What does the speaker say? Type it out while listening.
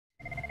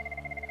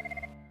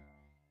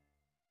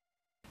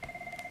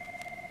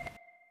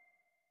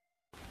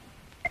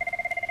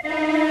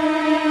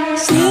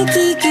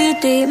Sneaky,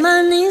 greedy,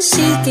 money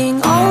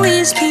seeking,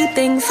 always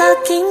peeping,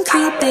 fucking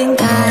creeping.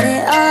 Got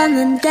it on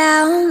the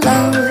down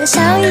low. It's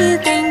how you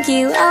think,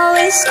 you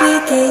always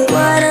squeaky.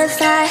 What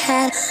if I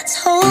had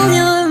told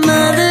your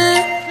mother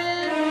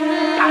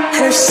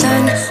her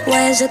son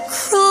was a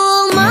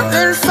cruel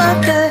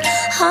motherfucker?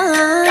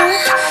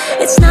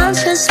 It's not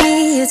just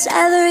me, it's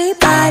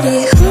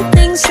everybody who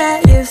thinks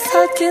that you're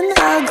fucking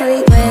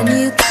ugly when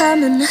you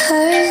come and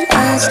hurt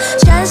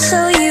us just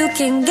so you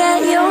can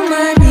get your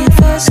money.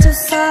 First to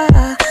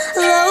follow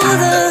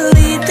the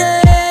leader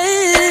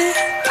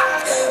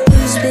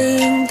who's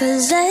being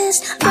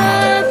possessed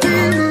by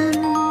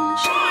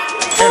demons.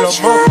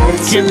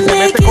 Quien se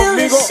mete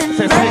conmigo se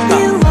seca.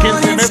 Quien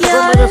se mete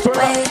con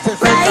Venezuela se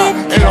seca.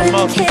 En los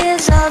mocos. Quien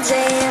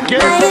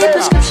se vea,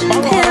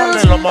 vamos a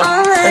darle los mocos.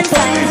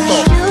 Estoy listo.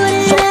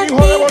 Soy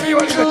hijo de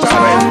Bolívar y de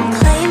Chávez.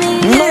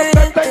 No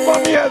te tengo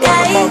miedo,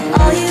 hermano.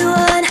 All you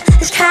want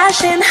is cash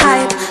and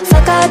hype.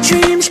 Fuck our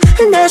dreams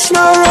and there's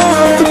no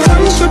room. The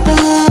principle.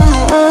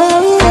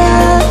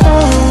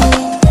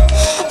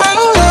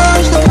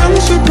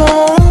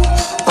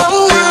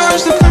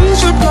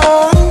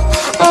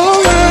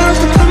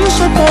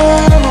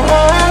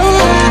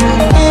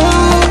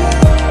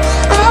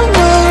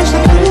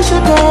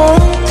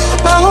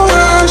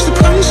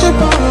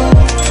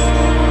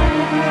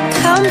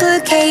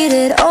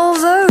 Complicated,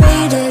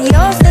 overrated,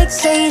 you're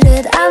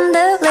fixated,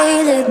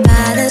 underrated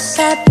by the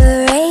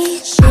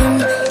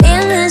separation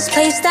in this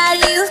place that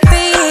you've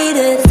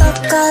created.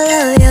 Fuck all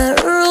of your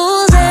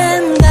rules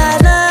and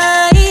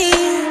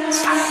guidelines.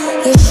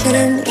 You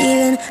shouldn't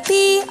even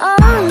be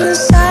on the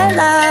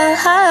sidelines.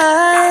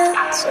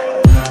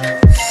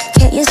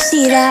 Can't you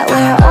see that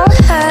we're all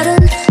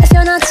hurting? If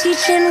you're not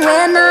teaching,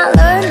 we're not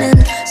learning.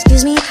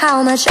 Excuse me,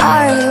 how much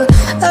are you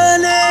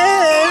earning?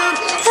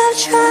 I've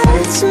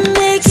tried to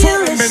make you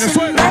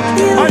listen, but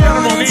you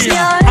want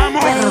your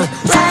way.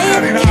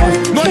 Riot,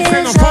 killing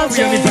kids all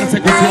day,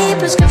 night,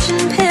 prescription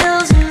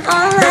pills and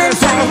online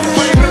fights.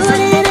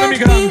 Shooting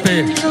at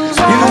angels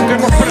all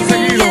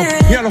blaming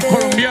your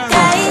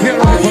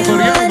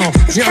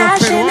it's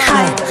cash and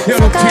hype.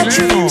 Fuck our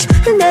dreams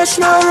and there's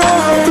no room.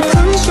 The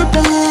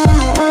principle.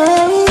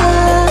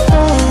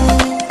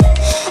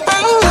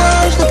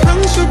 Always the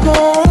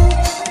principle.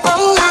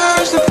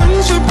 Always the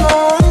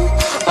principle.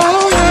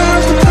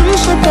 Always the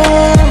principle.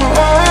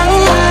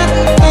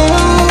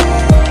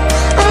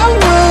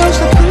 Always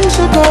the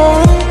principle.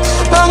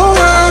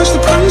 Always the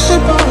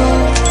principle.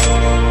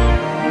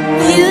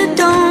 You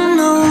don't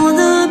know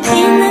the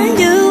pain that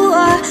you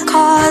are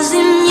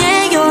causing.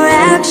 Yeah, your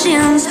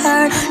actions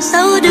hurt.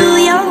 So do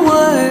your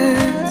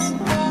words.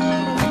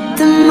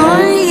 The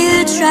more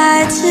you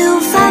try to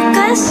fuck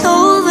us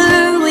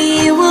over,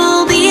 we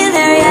will be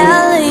there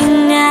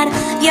yelling at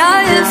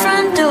your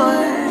front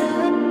door.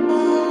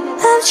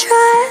 I've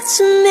tried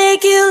to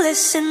make you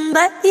listen,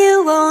 but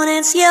you won't,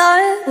 it's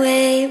your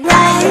way.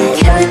 Riot,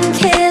 killing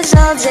kids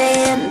all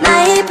day and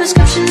night,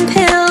 prescription pills